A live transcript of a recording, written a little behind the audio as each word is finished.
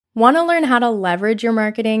Want to learn how to leverage your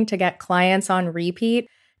marketing to get clients on repeat?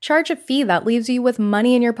 Charge a fee that leaves you with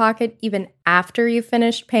money in your pocket even after you've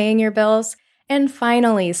finished paying your bills? And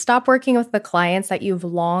finally, stop working with the clients that you've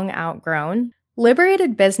long outgrown?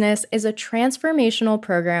 Liberated Business is a transformational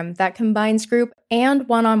program that combines group and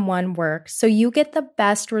one-on-one work so you get the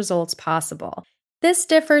best results possible. This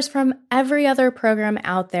differs from every other program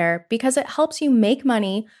out there because it helps you make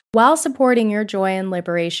money while supporting your joy and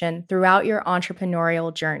liberation throughout your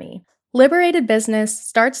entrepreneurial journey. Liberated Business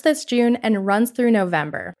starts this June and runs through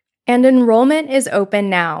November, and enrollment is open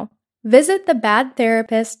now. Visit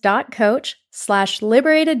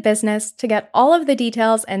thebadtherapist.coach/liberatedbusiness to get all of the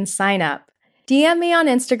details and sign up. DM me on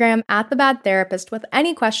Instagram @thebadtherapist with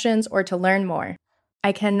any questions or to learn more.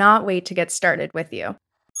 I cannot wait to get started with you.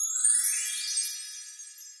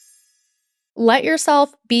 Let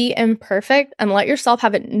yourself be imperfect and let yourself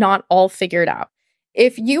have it not all figured out.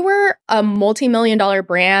 If you were a multi-million-dollar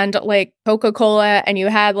brand like Coca-Cola and you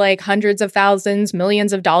had like hundreds of thousands,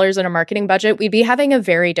 millions of dollars in a marketing budget, we'd be having a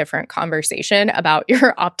very different conversation about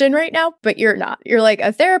your opt-in right now, but you're not. You're like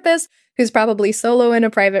a therapist who's probably solo in a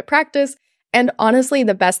private practice. And honestly,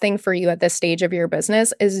 the best thing for you at this stage of your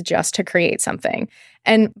business is just to create something.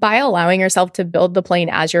 And by allowing yourself to build the plane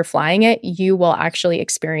as you're flying it, you will actually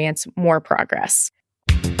experience more progress.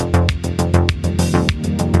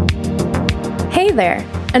 Hey there,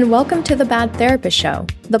 and welcome to The Bad Therapist Show,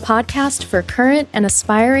 the podcast for current and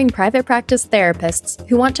aspiring private practice therapists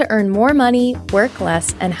who want to earn more money, work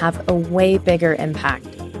less, and have a way bigger impact.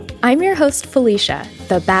 I'm your host, Felicia,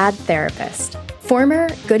 the Bad Therapist. Former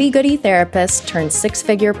goody-goody therapist turned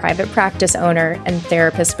six-figure private practice owner and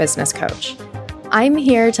therapist business coach. I'm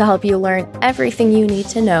here to help you learn everything you need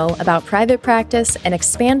to know about private practice and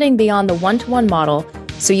expanding beyond the one-to-one model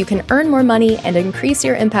so you can earn more money and increase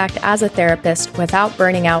your impact as a therapist without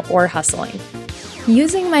burning out or hustling.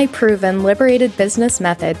 Using my proven liberated business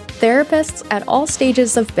method, therapists at all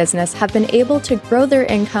stages of business have been able to grow their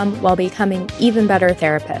income while becoming even better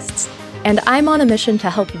therapists. And I'm on a mission to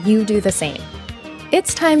help you do the same.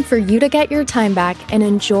 It's time for you to get your time back and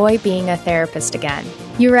enjoy being a therapist again.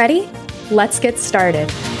 You ready? Let's get started.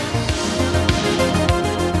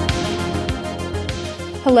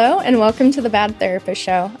 Hello, and welcome to the Bad Therapist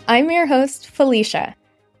Show. I'm your host, Felicia.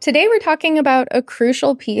 Today, we're talking about a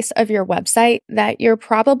crucial piece of your website that you're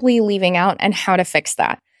probably leaving out and how to fix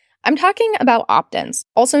that. I'm talking about opt-ins,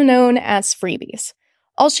 also known as freebies.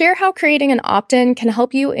 I'll share how creating an opt-in can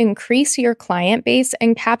help you increase your client base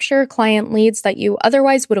and capture client leads that you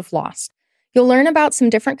otherwise would have lost. You'll learn about some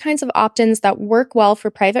different kinds of opt-ins that work well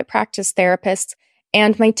for private practice therapists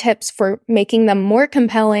and my tips for making them more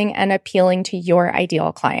compelling and appealing to your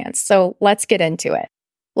ideal clients. So let's get into it.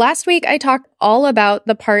 Last week, I talked all about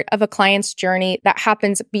the part of a client's journey that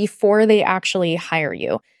happens before they actually hire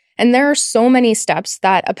you. And there are so many steps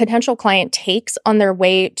that a potential client takes on their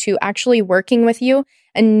way to actually working with you,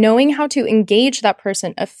 and knowing how to engage that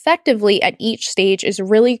person effectively at each stage is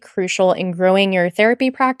really crucial in growing your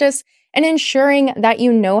therapy practice and ensuring that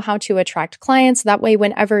you know how to attract clients. That way,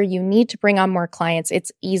 whenever you need to bring on more clients,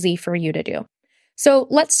 it's easy for you to do. So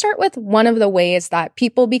let's start with one of the ways that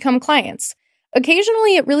people become clients.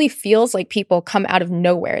 Occasionally, it really feels like people come out of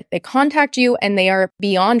nowhere. They contact you and they are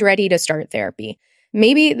beyond ready to start therapy.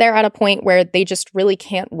 Maybe they're at a point where they just really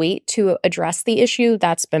can't wait to address the issue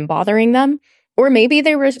that's been bothering them. Or maybe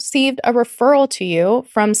they received a referral to you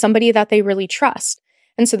from somebody that they really trust.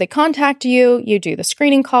 And so they contact you, you do the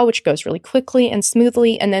screening call, which goes really quickly and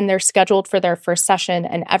smoothly, and then they're scheduled for their first session,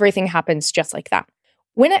 and everything happens just like that.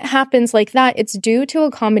 When it happens like that, it's due to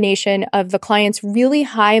a combination of the client's really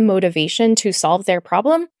high motivation to solve their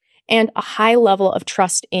problem and a high level of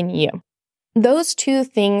trust in you. Those two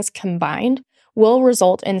things combined will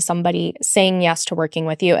result in somebody saying yes to working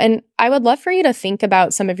with you. And I would love for you to think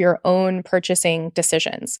about some of your own purchasing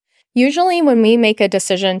decisions. Usually when we make a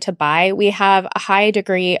decision to buy, we have a high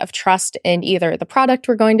degree of trust in either the product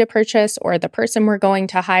we're going to purchase or the person we're going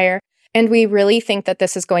to hire. And we really think that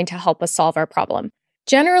this is going to help us solve our problem.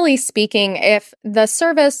 Generally speaking, if the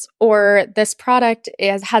service or this product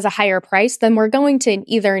has a higher price, then we're going to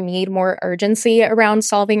either need more urgency around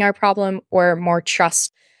solving our problem or more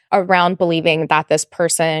trust around believing that this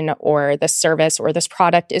person or this service or this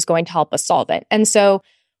product is going to help us solve it. And so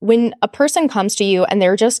when a person comes to you and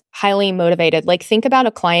they're just highly motivated, like think about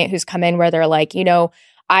a client who's come in where they're like,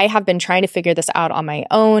 I have been trying to figure this out on my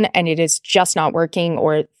own and it is just not working,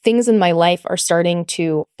 or things in my life are starting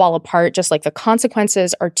to fall apart, just like the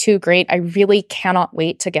consequences are too great. I really cannot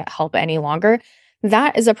wait to get help any longer.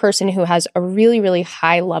 That is a person who has a really, really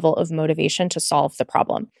high level of motivation to solve the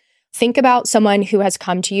problem. Think about someone who has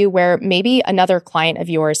come to you where maybe another client of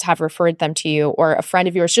yours have referred them to you, or a friend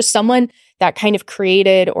of yours, just someone that kind of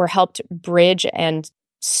created or helped bridge and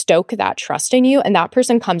stoke that trust in you. And that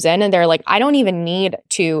person comes in and they're like, I don't even need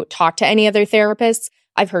to talk to any other therapists.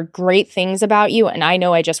 I've heard great things about you, and I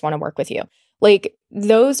know I just want to work with you. Like,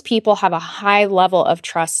 those people have a high level of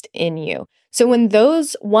trust in you. So when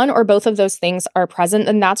those one or both of those things are present,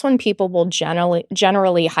 then that's when people will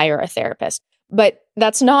generally hire a therapist. But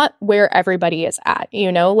that's not where everybody is at,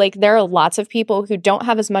 Like, there are lots of people who don't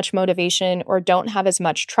have as much motivation or don't have as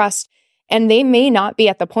much trust, and they may not be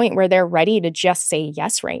at the point where they're ready to just say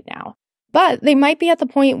yes right now. But they might be at the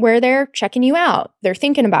point where they're checking you out. They're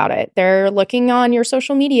thinking about it. They're looking on your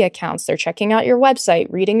social media accounts. They're checking out your website,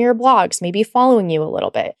 reading your blogs, maybe following you a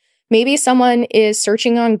little bit. Maybe someone is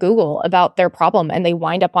searching on Google about their problem and they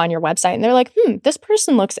wind up on your website and they're like, this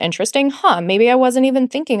person looks interesting. Maybe I wasn't even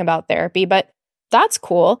thinking about therapy, but that's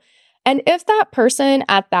cool. And if that person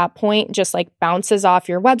at that point just like bounces off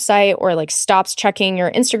your website or like stops checking your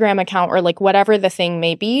Instagram account or like whatever the thing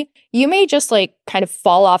may be, you may just like kind of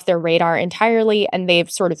fall off their radar entirely and they've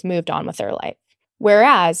sort of moved on with their life.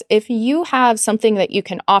 Whereas if you have something that you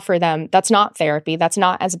can offer them that's not therapy, that's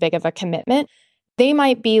not as big of a commitment, they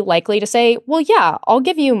might be likely to say, well, yeah, I'll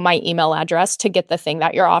give you my email address to get the thing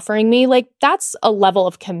that you're offering me. Like, that's a level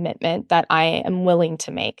of commitment that I am willing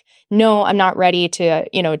to make. No, I'm not ready to,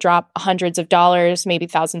 drop hundreds of dollars, maybe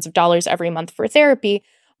thousands of dollars every month for therapy,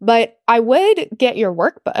 but I would get your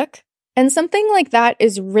workbook. And something like that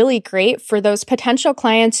is really great for those potential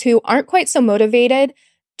clients who aren't quite so motivated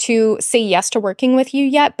to say yes to working with you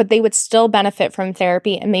yet, but they would still benefit from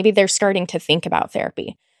therapy, and maybe they're starting to think about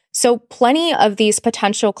therapy. So plenty of these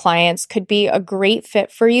potential clients could be a great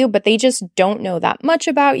fit for you, but they just don't know that much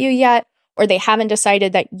about you yet, or they haven't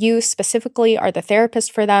decided that you specifically are the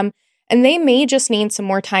therapist for them. And they may just need some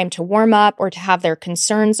more time to warm up or to have their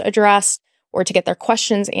concerns addressed or to get their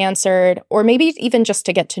questions answered, or maybe even just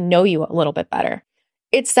to get to know you a little bit better.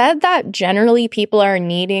 It's said that generally people are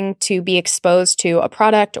needing to be exposed to a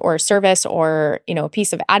product or a service or, a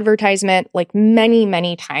piece of advertisement like many,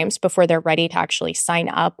 many times before they're ready to actually sign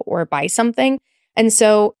up or buy something. And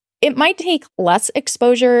so it might take less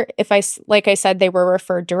exposure if like I said, they were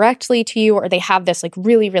referred directly to you or they have this like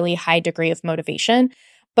really, really high degree of motivation.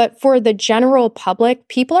 But for the general public,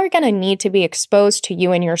 people are going to need to be exposed to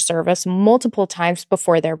you and your service multiple times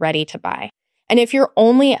before they're ready to buy. And if you're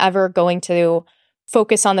only ever going to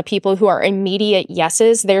focus on the people who are immediate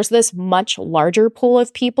yeses, there's this much larger pool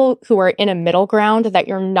of people who are in a middle ground that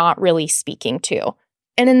you're not really speaking to.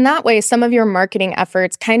 And in that way, some of your marketing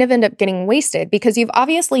efforts kind of end up getting wasted because you've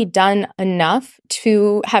obviously done enough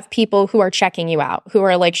to have people who are checking you out, who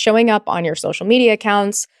are like showing up on your social media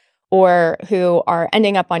accounts or who are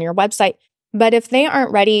ending up on your website. But if they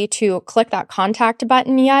aren't ready to click that contact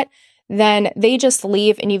button yet, then they just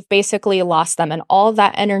leave and you've basically lost them. And all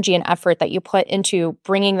that energy and effort that you put into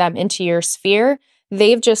bringing them into your sphere,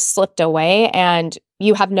 they've just slipped away and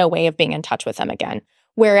you have no way of being in touch with them again.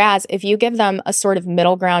 Whereas if you give them a sort of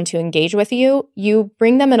middle ground to engage with you, you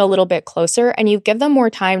bring them in a little bit closer and you give them more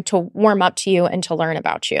time to warm up to you and to learn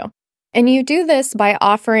about you. And you do this by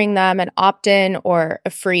offering them an opt-in or a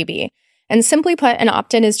freebie. And simply put, an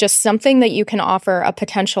opt-in is just something that you can offer a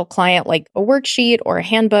potential client like a worksheet or a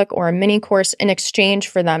handbook or a mini course in exchange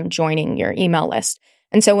for them joining your email list.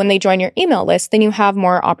 And so when they join your email list, then you have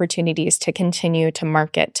more opportunities to continue to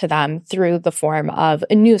market to them through the form of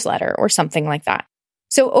a newsletter or something like that.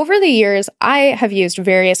 So over the years, I have used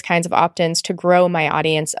various kinds of opt-ins to grow my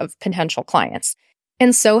audience of potential clients.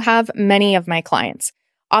 And so have many of my clients.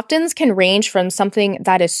 Opt-ins can range from something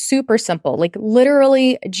that is super simple, like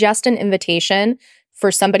literally just an invitation for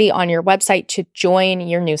somebody on your website to join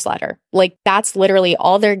your newsletter. Like that's literally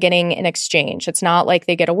all they're getting in exchange. It's not like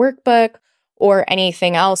they get a workbook or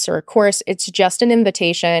anything else or a course. It's just an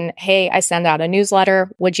invitation. Hey, I send out a newsletter.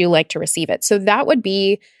 Would you like to receive it? So that would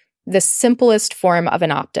be the simplest form of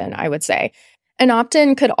an opt-in, I would say. An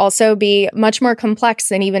opt-in could also be much more complex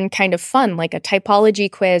and even kind of fun, like a typology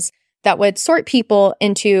quiz that would sort people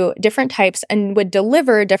into different types and would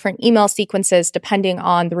deliver different email sequences depending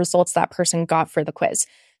on the results that person got for the quiz.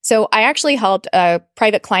 So I actually helped a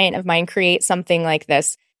private client of mine create something like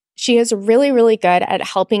this. She is really, really good at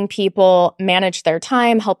helping people manage their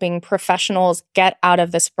time, helping professionals get out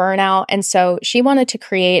of this burnout. And so she wanted to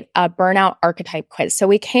create a burnout archetype quiz. So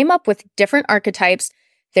we came up with different archetypes,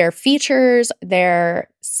 their features, their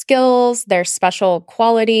skills, their special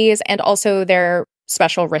qualities, and also their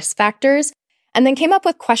special risk factors. and then came up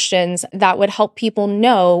with questions that would help people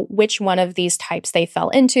know which one of these types they fell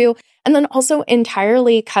into, and then also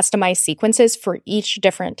entirely customized sequences for each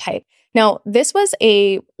different type. Now, this was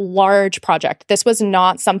a large project. This was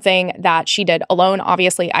not something that she did alone.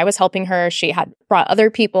 Obviously, I was helping her. She had brought other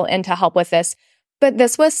people in to help with this. But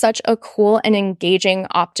this was such a cool and engaging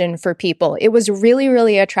opt-in for people. It was really,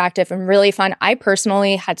 really attractive and really fun. I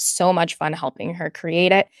personally had so much fun helping her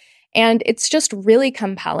create it. And it's just really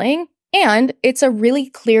compelling. And it's a really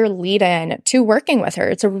clear lead-in to working with her.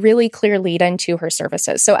 It's a really clear lead-in to her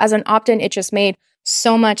services. So as an opt-in, it just made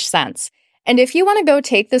so much sense. And if you want to go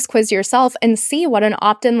take this quiz yourself and see what an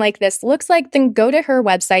opt-in like this looks like, then go to her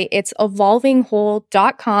website. It's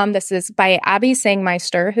evolvingwhole.com. This is by Abby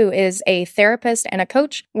Sangmeister, who is a therapist and a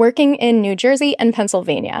coach working in New Jersey and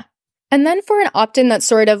Pennsylvania. And then for an opt-in that's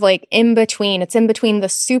sort of like in between, it's in between the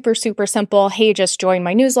super, super simple, hey, just join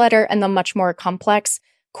my newsletter, and the much more complex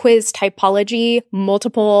quiz typology,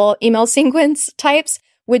 multiple email sequence types,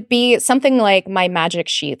 would be something like my Magic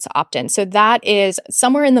Sheets opt-in. So that is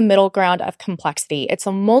somewhere in the middle ground of complexity. It's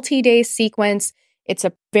a multi-day sequence. It's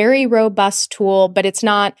a very robust tool, but it's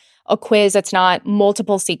not a quiz. It's not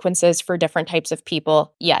multiple sequences for different types of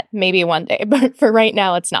people yet. Maybe one day, but for right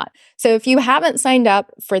now, it's not. So if you haven't signed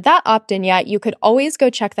up for that opt-in yet, you could always go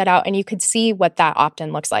check that out and you could see what that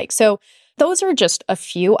opt-in looks like. So those are just a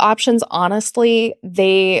few options. Honestly,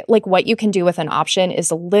 what you can do with an option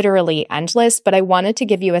is literally endless, but I wanted to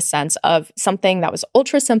give you a sense of something that was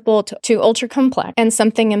ultra simple to ultra complex and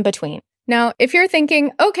something in between. Now, if you're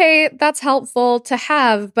thinking, okay, that's helpful to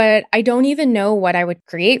have, but I don't even know what I would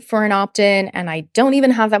create for an opt-in, and I don't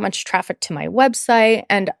even have that much traffic to my website,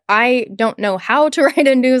 and I don't know how to write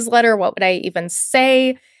a newsletter, what would I even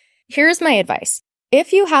say? Here's my advice.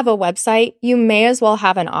 If you have a website, you may as well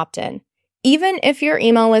have an opt-in. Even if your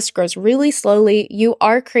email list grows really slowly, you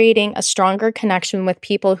are creating a stronger connection with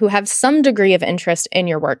people who have some degree of interest in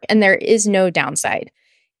your work, and there is no downside.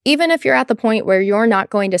 Even if you're at the point where you're not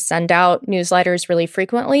going to send out newsletters really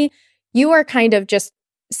frequently, you are kind of just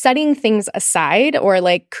setting things aside or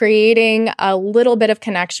like creating a little bit of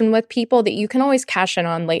connection with people that you can always cash in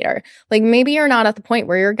on later. Like maybe you're not at the point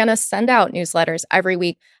where you're going to send out newsletters every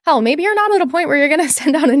week. Hell, maybe you're not at a point where you're going to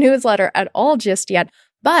send out a newsletter at all just yet.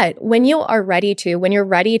 But when you are ready to, when you're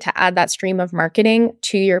ready to add that stream of marketing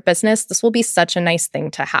to your business, this will be such a nice thing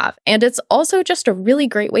to have. And it's also just a really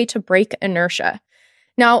great way to break inertia.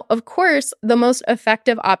 Now, of course, the most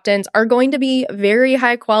effective opt-ins are going to be very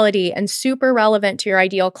high quality and super relevant to your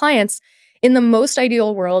ideal clients. In the most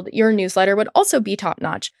ideal world, your newsletter would also be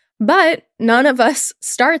top-notch. But none of us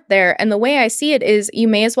start there. And the way I see it is you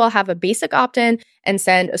may as well have a basic opt-in and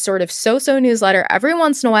send a sort of so-so newsletter every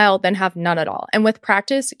once in a while than have none at all. And with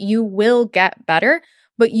practice, you will get better,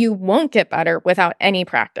 but you won't get better without any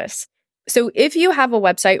practice. So if you have a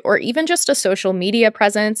website or even just a social media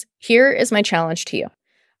presence, here is my challenge to you.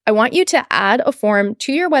 I want you to add a form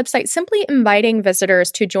to your website simply inviting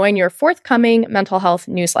visitors to join your forthcoming mental health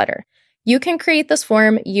newsletter. You can create this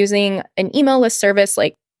form using an email list service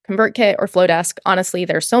like ConvertKit or Flowdesk. Honestly,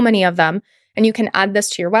 there's so many of them. And you can add this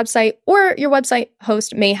to your website, or your website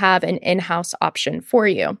host may have an in-house option for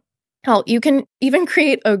you. Hell, you can even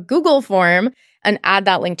create a Google form and add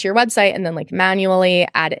that link to your website and then like manually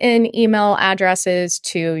add in email addresses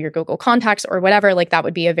to your Google contacts or whatever. Like that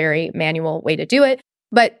would be a very manual way to do it.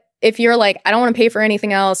 But if you're like, I don't want to pay for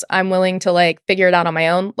anything else, I'm willing to like figure it out on my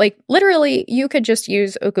own, like literally you could just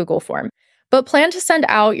use a Google form. But plan to send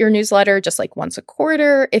out your newsletter just like once a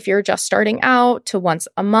quarter if you're just starting out, to once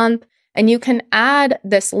a month. And you can add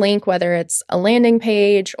this link, whether it's a landing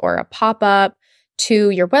page or a pop-up, to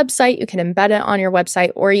your website. You can embed it on your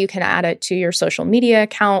website, or you can add it to your social media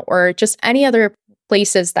account or just any other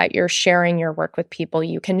places that you're sharing your work with people.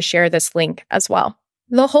 You can share this link as well.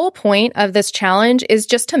 The whole point of this challenge is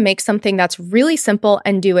just to make something that's really simple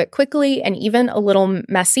and do it quickly and even a little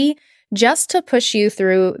messy, just to push you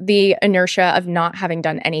through the inertia of not having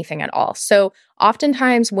done anything at all. So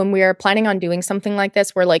oftentimes when we are planning on doing something like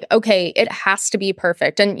this, we're like, okay, it has to be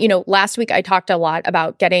perfect. And, last week I talked a lot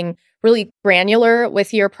about getting really granular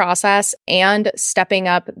with your process and stepping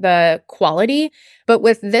up the quality. But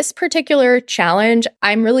with this particular challenge,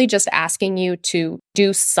 I'm really just asking you to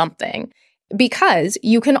do something, because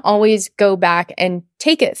you can always go back and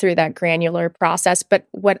take it through that granular process. But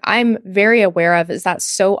what I'm very aware of is that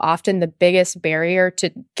so often the biggest barrier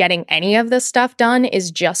to getting any of this stuff done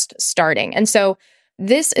is just starting. And so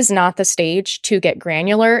this is not the stage to get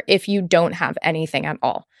granular if you don't have anything at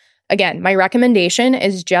all. Again, my recommendation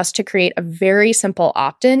is just to create a very simple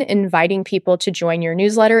opt-in inviting people to join your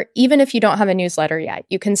newsletter, even if you don't have a newsletter yet.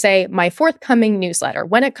 You can say, my forthcoming newsletter.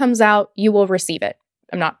 When it comes out, you will receive it.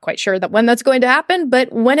 I'm not quite sure that when that's going to happen,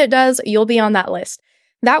 but when it does, you'll be on that list.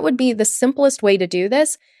 That would be the simplest way to do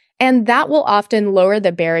this, and that will often lower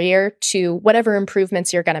the barrier to whatever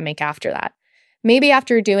improvements you're going to make after that. Maybe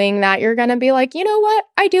after doing that, you're going to be like, you know what?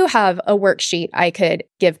 I do have a worksheet I could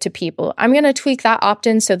give to people. I'm going to tweak that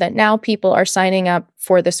opt-in so that now people are signing up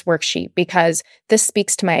for this worksheet because this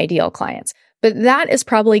speaks to my ideal clients. But that is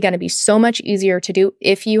probably going to be so much easier to do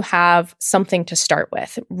if you have something to start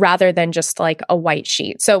with rather than just like a white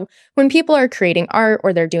sheet. So when people are creating art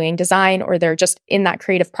or they're doing design or they're just in that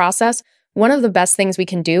creative process, one of the best things we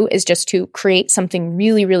can do is just to create something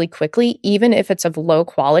really, really quickly, even if it's of low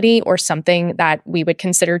quality or something that we would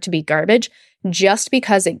consider to be garbage, just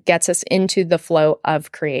because it gets us into the flow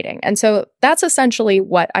of creating. And so that's essentially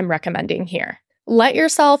what I'm recommending here. Let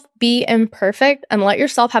yourself be imperfect and let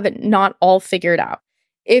yourself have it not all figured out.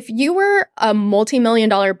 If you were a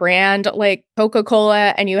multi-million-dollar brand like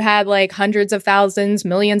Coca-Cola and you had like hundreds of thousands,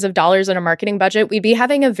 millions of dollars in a marketing budget, we'd be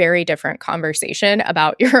having a very different conversation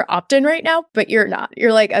about your opt-in right now, but you're not.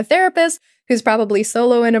 You're like a therapist who's probably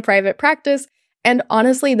solo in a private practice. And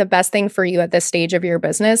honestly, the best thing for you at this stage of your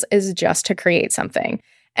business is just to create something.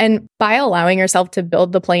 And by allowing yourself to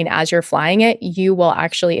build the plane as you're flying it, you will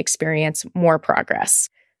actually experience more progress.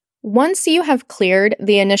 Once you have cleared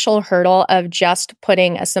the initial hurdle of just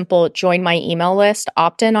putting a simple join my email list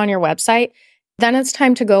opt-in on your website, then it's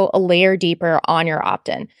time to go a layer deeper on your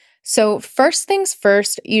opt-in. So first things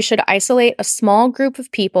first, you should isolate a small group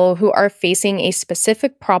of people who are facing a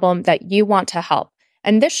specific problem that you want to help.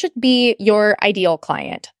 And this should be your ideal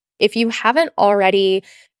client. If you haven't already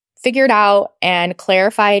figured out and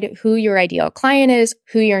clarified who your ideal client is,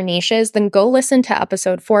 who your niche is, then go listen to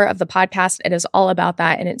episode 4 of the podcast. It is all about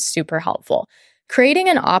that and it's super helpful. Creating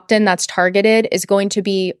an opt-in that's targeted is going to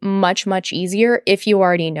be much, much easier if you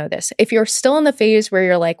already know this. If you're still in the phase where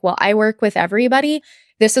you're like, well, I work with everybody,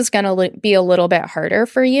 this is going to be a little bit harder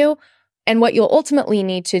for you. And what you'll ultimately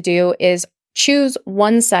need to do is choose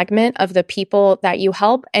one segment of the people that you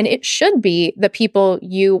help, and it should be the people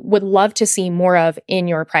you would love to see more of in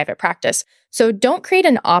your private practice. So don't create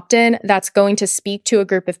an opt-in that's going to speak to a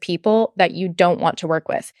group of people that you don't want to work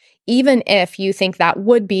with, even if you think that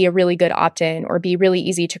would be a really good opt-in or be really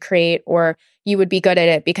easy to create, or you would be good at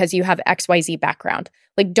it because you have XYZ background.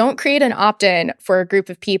 Like, don't create an opt-in for a group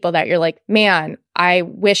of people that you're like, man, I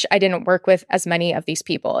wish I didn't work with as many of these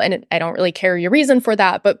people. And I don't really care your reason for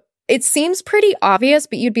that, but it seems pretty obvious,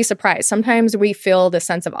 but you'd be surprised. Sometimes we feel the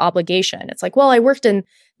sense of obligation. It's like, well, I worked in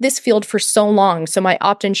this field for so long, so my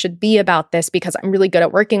opt-in should be about this because I'm really good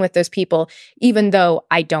at working with those people, even though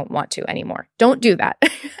I don't want to anymore. Don't do that.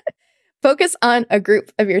 Focus on a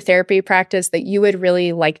group of your therapy practice that you would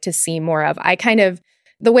really like to see more of.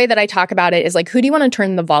 The way that I talk about it is like, who do you want to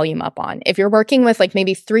turn the volume up on? If you're working with like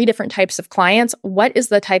maybe 3 different types of clients, what is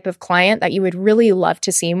the type of client that you would really love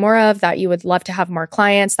to see more of, that you would love to have more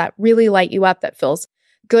clients, that really light you up, that feels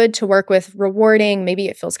good to work with, rewarding, maybe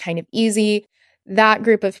it feels kind of easy? That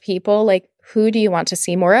group of people, like, who do you want to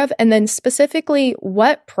see more of? And then specifically,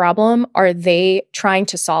 what problem are they trying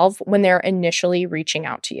to solve when they're initially reaching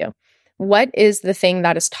out to you? What is the thing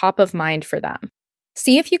that is top of mind for them?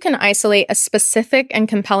 See if you can isolate a specific and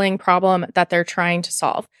compelling problem that they're trying to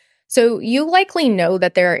solve. So you likely know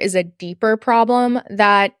that there is a deeper problem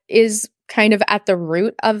that is kind of at the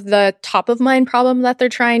root of the top of mind problem that they're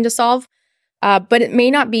trying to solve, but it may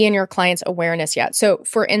not be in your client's awareness yet. So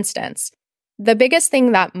for instance, the biggest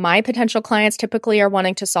thing that my potential clients typically are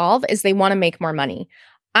wanting to solve is they want to make more money.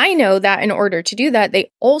 I know that in order to do that, they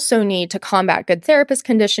also need to combat good therapist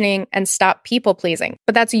conditioning and stop people pleasing.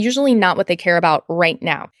 But that's usually not what they care about right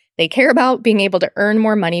now. They care about being able to earn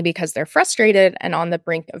more money because they're frustrated and on the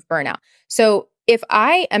brink of burnout. So if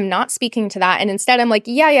I am not speaking to that and instead I'm like,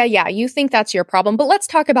 yeah, you think that's your problem, but let's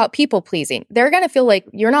talk about people pleasing, they're going to feel like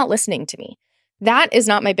you're not listening to me. That is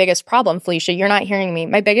not my biggest problem, Felicia. You're not hearing me.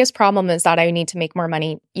 My biggest problem is that I need to make more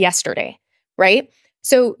money yesterday, right?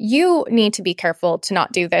 So you need to be careful to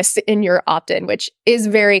not do this in your opt-in, which is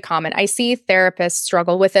very common. I see therapists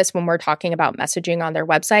struggle with this when we're talking about messaging on their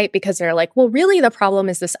website because they're like, well, really the problem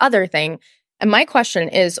is this other thing. And my question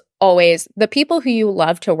is always, the people who you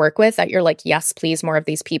love to work with that you're like, yes, please, more of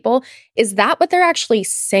these people, is that what they're actually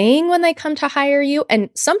saying when they come to hire you? And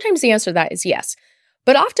sometimes the answer to that is yes.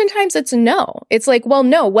 But oftentimes it's no. It's like, well,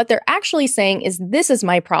 no, what they're actually saying is this is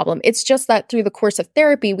my problem. It's just that through the course of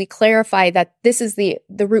therapy, we clarify that this is the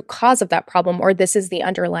root cause of that problem, or this is the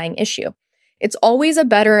underlying issue. It's always a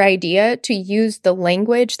better idea to use the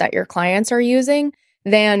language that your clients are using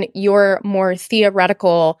than your more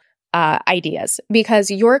theoretical ideas, because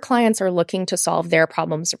your clients are looking to solve their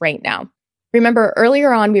problems right now. Remember,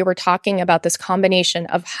 earlier on, we were talking about this combination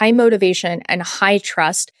of high motivation and high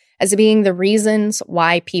trust as being the reasons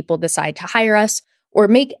why people decide to hire us or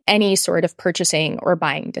make any sort of purchasing or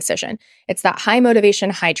buying decision. It's that high motivation,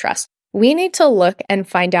 high trust. We need to look and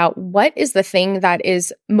find out what is the thing that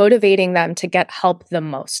is motivating them to get help the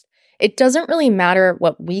most. It doesn't really matter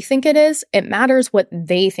what we think it is. It matters what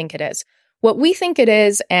they think it is. What we think it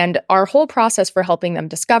is, and our whole process for helping them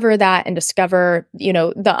discover that and discover,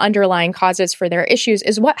 the underlying causes for their issues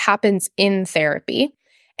is what happens in therapy.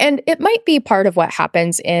 And it might be part of what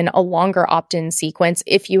happens in a longer opt-in sequence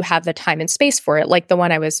if you have the time and space for it, like the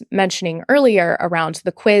one I was mentioning earlier around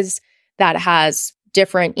the quiz that has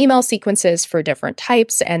different email sequences for different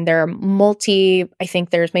types, and they're I think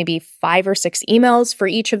there's maybe 5 or 6 emails for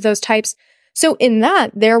each of those types. So in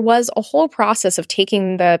that, there was a whole process of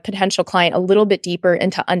taking the potential client a little bit deeper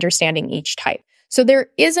into understanding each type. So there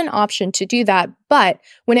is an option to do that. But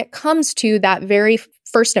when it comes to that very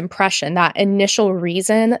first impression, that initial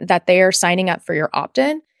reason that they are signing up for your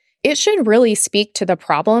opt-in, it should really speak to the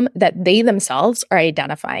problem that they themselves are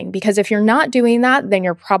identifying. Because if you're not doing that, then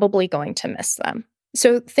you're probably going to miss them.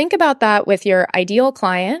 So think about that with your ideal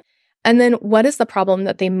client. And then what is the problem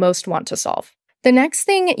that they most want to solve? The next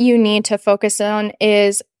thing you need to focus on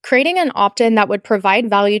is creating an opt-in that would provide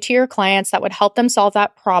value to your clients that would help them solve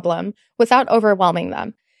that problem without overwhelming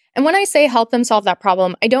them. And when I say help them solve that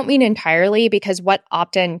problem, I don't mean entirely, because what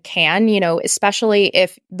opt-in can, especially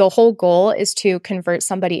if the whole goal is to convert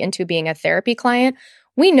somebody into being a therapy client,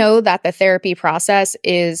 we know that the therapy process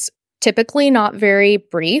is typically not very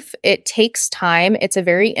brief. It takes time. It's a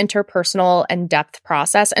very interpersonal and depth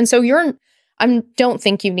process. And so I don't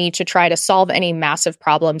think you need to try to solve any massive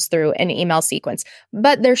problems through an email sequence,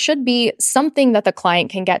 but there should be something that the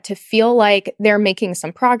client can get to feel like they're making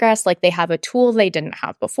some progress, like they have a tool they didn't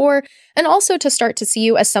have before, and also to start to see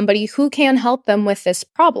you as somebody who can help them with this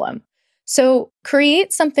problem. So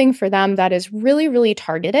create something for them that is really, really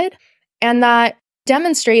targeted and that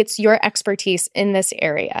demonstrates your expertise in this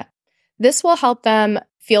area. This will help them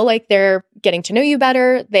feel like they're getting to know you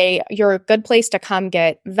better, you're a good place to come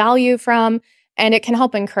get value from, and it can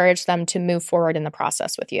help encourage them to move forward in the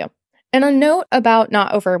process with you. And a note about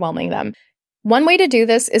not overwhelming them. One way to do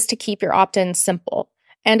this is to keep your opt-in simple.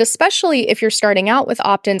 And especially if you're starting out with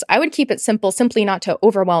opt-ins, I would keep it simple, simply not to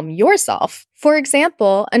overwhelm yourself. For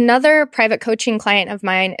example, another private coaching client of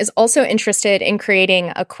mine is also interested in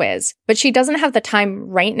creating a quiz, but she doesn't have the time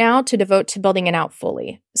right now to devote to building it out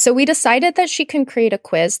fully. So we decided that she can create a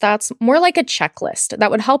quiz that's more like a checklist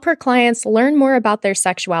that would help her clients learn more about their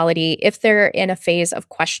sexuality if they're in a phase of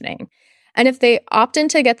questioning. And if they opt in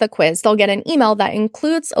to get the quiz, they'll get an email that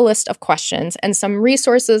includes a list of questions and some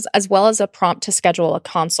resources, as well as a prompt to schedule a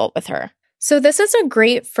consult with her. So this is a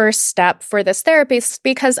great first step for this therapist,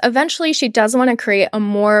 because eventually she does want to create a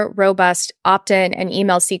more robust opt-in and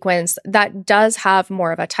email sequence that does have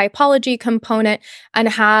more of a typology component and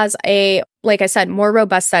has like I said, more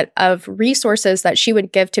robust set of resources that she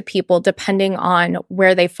would give to people depending on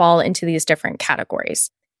where they fall into these different categories.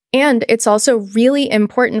 And it's also really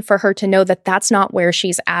important for her to know that that's not where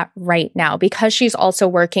she's at right now, because she's also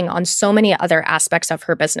working on so many other aspects of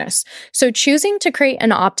her business. So choosing to create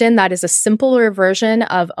an opt-in that is a simpler version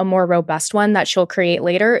of a more robust one that she'll create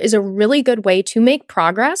later is a really good way to make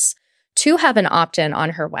progress, to have an opt-in on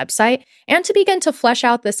her website, and to begin to flesh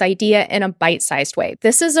out this idea in a bite-sized way.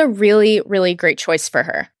 This is a really, really great choice for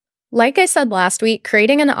her. Like I said last week,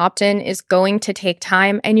 creating an opt-in is going to take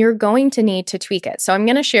time and you're going to need to tweak it. So I'm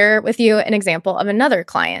going to share with you an example of another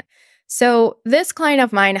client. So this client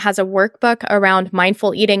of mine has a workbook around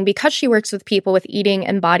mindful eating because she works with people with eating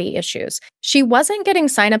and body issues. She wasn't getting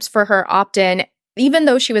signups for her opt-in, even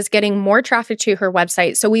though she was getting more traffic to her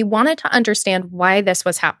website. So we wanted to understand why this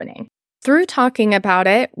was happening. Through talking about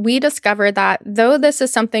it, we discovered that though this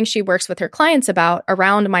is something she works with her clients about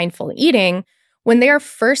around mindful eating, when they are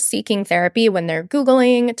first seeking therapy, when they're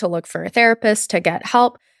Googling to look for a therapist to get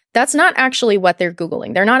help, that's not actually what they're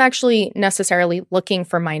Googling. They're not actually necessarily looking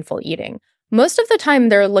for mindful eating. Most of the time,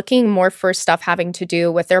 they're looking more for stuff having to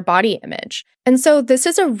do with their body image. And so this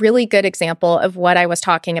is a really good example of what I was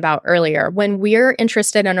talking about earlier. When we're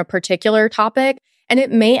interested in a particular topic, and it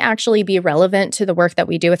may actually be relevant to the work that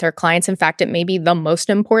we do with our clients. In fact, it may be the most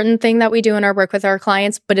important thing that we do in our work with our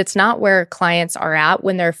clients, but it's not where clients are at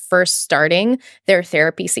when they're first starting their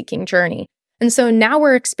therapy seeking journey. And so now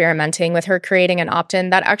we're experimenting with her creating an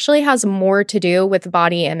opt-in that actually has more to do with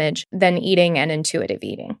body image than eating and intuitive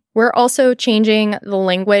eating. We're also changing the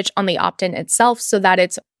language on the opt-in itself so that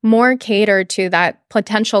it's more catered to that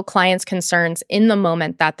potential client's concerns in the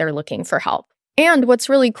moment that they're looking for help. And what's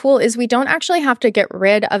really cool is we don't actually have to get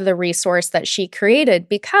rid of the resource that she created,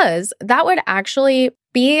 because that would actually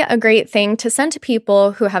be a great thing to send to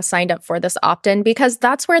people who have signed up for this opt-in, because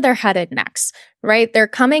that's where they're headed next, right? They're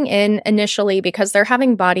coming in initially because they're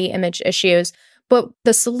having body image issues, but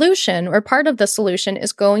the solution, or part of the solution,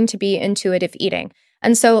 is going to be intuitive eating.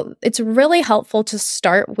 And so it's really helpful to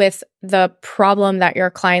start with the problem that your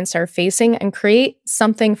clients are facing and create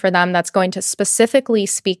something for them that's going to specifically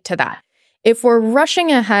speak to that. If we're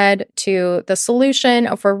rushing ahead to the solution,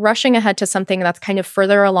 if we're rushing ahead to something that's kind of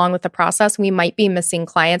further along with the process, we might be missing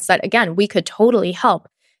clients that, again, we could totally help.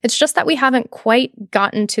 It's just that we haven't quite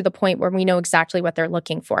gotten to the point where we know exactly what they're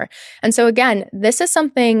looking for. And so again, this is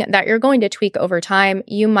something that you're going to tweak over time.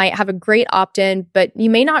 You might have a great opt-in, but you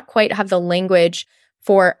may not quite have the language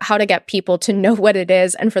for how to get people to know what it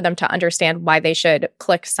is and for them to understand why they should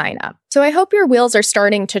click sign up. So I hope your wheels are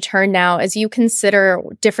starting to turn now as you consider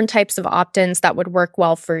different types of opt-ins that would work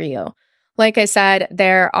well for you. Like I said,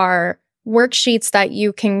 there are worksheets that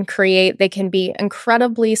you can create. They can be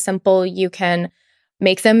incredibly simple. You can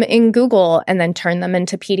make them in Google and then turn them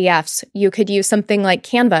into PDFs. You could use something like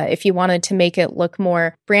Canva if you wanted to make it look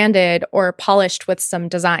more branded or polished with some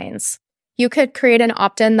designs. You could create an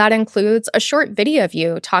opt-in that includes a short video of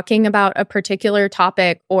you talking about a particular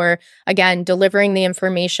topic, or again, delivering the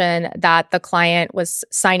information that the client was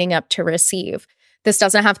signing up to receive. This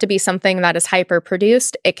doesn't have to be something that is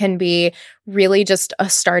hyper-produced. It can be really just a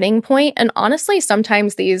starting point. And honestly,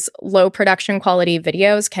 sometimes these low production quality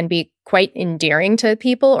videos can be quite endearing to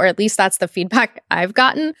people, or at least that's the feedback I've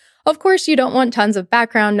gotten. Of course, you don't want tons of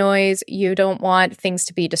background noise. You don't want things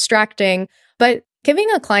to be distracting, but giving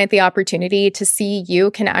a client the opportunity to see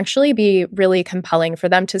you can actually be really compelling for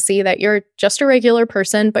them to see that you're just a regular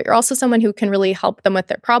person, but you're also someone who can really help them with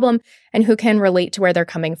their problem and who can relate to where they're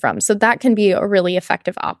coming from. So that can be a really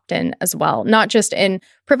effective opt-in as well, not just in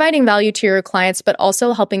providing value to your clients, but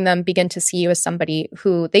also helping them begin to see you as somebody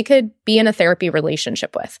who they could be in a therapy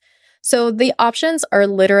relationship with. So the options are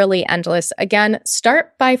literally endless. Again,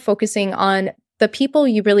 start by focusing on the people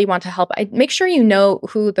you really want to help. Make sure you know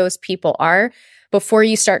who those people are before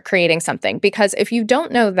you start creating something. Because if you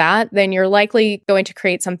don't know that, then you're likely going to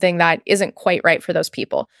create something that isn't quite right for those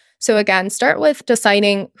people. So again, start with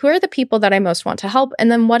deciding who are the people that I most want to help,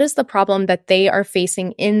 and then what is the problem that they are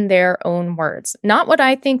facing in their own words. Not what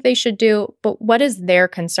I think they should do, but what is their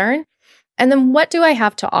concern? And then what do I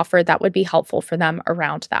have to offer that would be helpful for them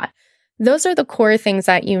around that? Those are the core things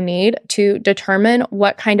that you need to determine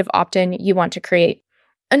what kind of opt-in you want to create.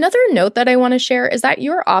 Another note that I want to share is that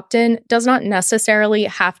your opt-in does not necessarily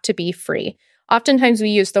have to be free. Oftentimes we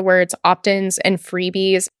use the words opt-ins and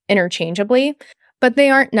freebies interchangeably, but they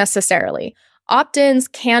aren't necessarily. Opt-ins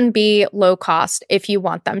can be low cost if you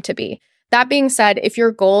want them to be. That being said, if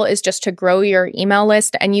your goal is just to grow your email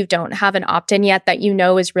list and you don't have an opt-in yet that you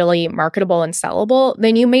know is really marketable and sellable,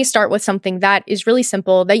 then you may start with something that is really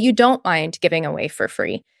simple that you don't mind giving away for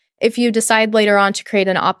free. If you decide later on to create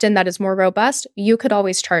an opt-in that is more robust, you could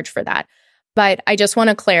always charge for that. But I just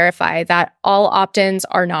want to clarify that all opt-ins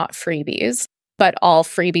are not freebies, but all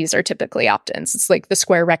freebies are typically opt-ins. It's like the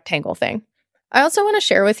square rectangle thing. I also want to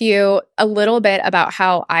share with you a little bit about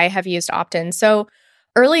how I have used opt-ins. So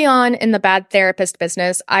early on in the Bad Therapist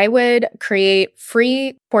business, I would create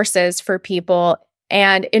free courses for people.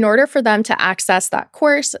 And in order for them to access that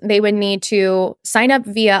course, they would need to sign up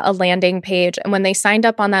via a landing page. And when they signed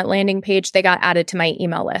up on that landing page, they got added to my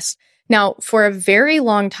email list. Now, for a very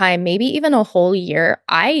long time, maybe even a whole year,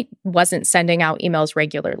 I wasn't sending out emails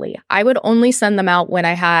regularly. I would only send them out when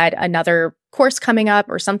I had another course coming up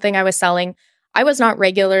or something I was selling. I was not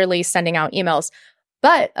regularly sending out emails.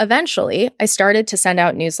 But eventually, I started to send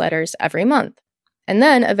out newsletters every month. And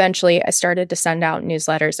then eventually, I started to send out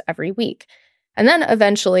newsletters every week. And then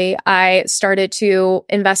eventually, I started to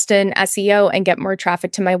invest in SEO and get more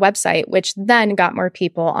traffic to my website, which then got more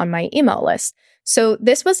people on my email list. So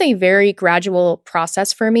this was a very gradual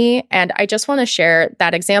process for me. And I just want to share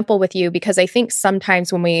that example with you because I think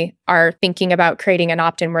sometimes when we are thinking about creating an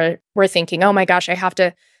opt-in, we're thinking, oh my gosh, I have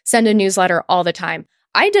to send a newsletter all the time.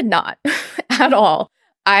 I did not at all.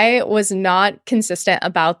 I was not consistent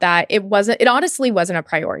about that. It honestly wasn't a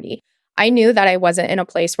priority. I knew that I wasn't in a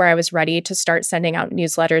place where I was ready to start sending out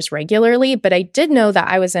newsletters regularly, but I did know that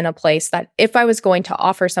I was in a place that if I was going to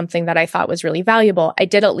offer something that I thought was really valuable, I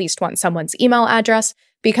did at least want someone's email address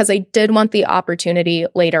because I did want the opportunity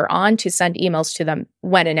later on to send emails to them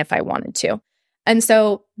when and if I wanted to. And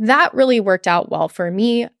so that really worked out well for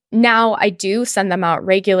me. Now I do send them out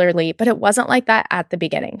regularly, but it wasn't like that at the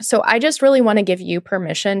beginning. So I just really want to give you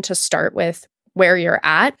permission to start with where you're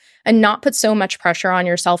at and not put so much pressure on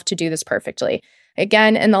yourself to do this perfectly.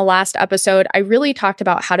 Again, in the last episode, I really talked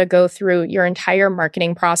about how to go through your entire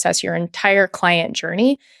marketing process, your entire client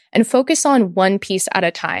journey, and focus on one piece at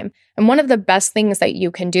a time. And one of the best things that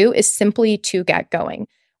you can do is simply to get going.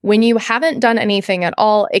 When you haven't done anything at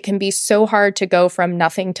all, it can be so hard to go from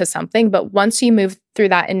nothing to something. But once you move through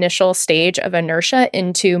that initial stage of inertia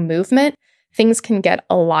into movement, things can get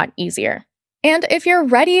a lot easier. And if you're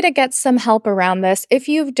ready to get some help around this, if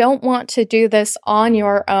you don't want to do this on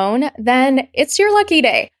your own, then it's your lucky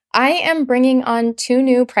day. I am bringing on 2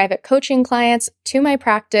 new private coaching clients to my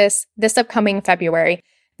practice this upcoming February.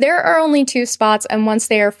 There are only 2 spots, and once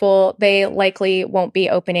they are full, they likely won't be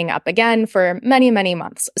opening up again for many, many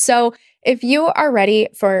months. So if you are ready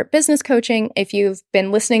for business coaching, if you've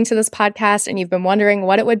been listening to this podcast and you've been wondering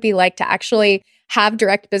what it would be like to actually have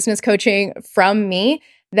direct business coaching from me,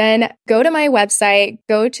 then go to my website,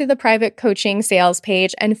 go to the private coaching sales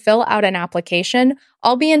page, and fill out an application.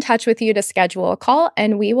 I'll be in touch with you to schedule a call,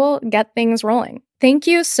 and we will get things rolling. Thank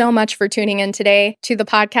you so much for tuning in today to the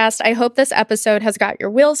podcast. I hope this episode has got your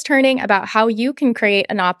wheels turning about how you can create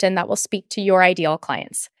an opt-in that will speak to your ideal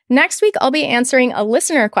clients. Next week, I'll be answering a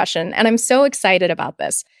listener question, and I'm so excited about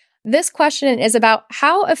this. This question is about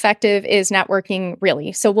how effective is networking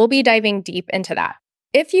really? So we'll be diving deep into that.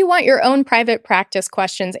 If you want your own private practice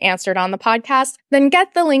questions answered on the podcast, then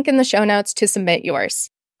get the link in the show notes to submit yours.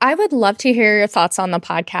 I would love to hear your thoughts on the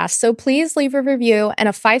podcast, so please leave a review and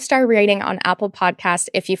a 5-star rating on Apple Podcasts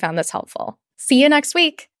if you found this helpful. See you next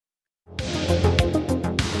week.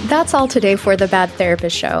 That's all today for the Bad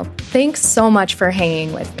Therapist Show. Thanks so much for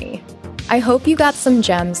hanging with me. I hope you got some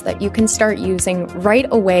gems that you can start using right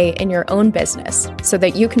away in your own business so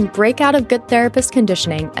that you can break out of good therapist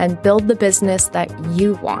conditioning and build the business that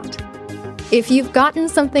you want. If you've gotten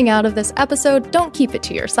something out of this episode, don't keep it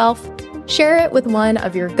to yourself. Share it with one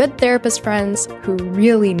of your good therapist friends who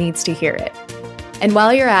really needs to hear it. And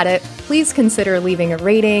while you're at it, please consider leaving a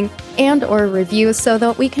rating and/or review so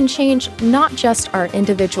that we can change not just our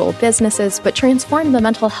individual businesses, but transform the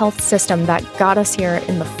mental health system that got us here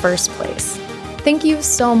in the first place. Thank you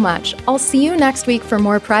so much. I'll see you next week for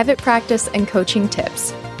more private practice and coaching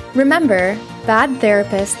tips. Remember, bad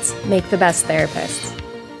therapists make the best therapists.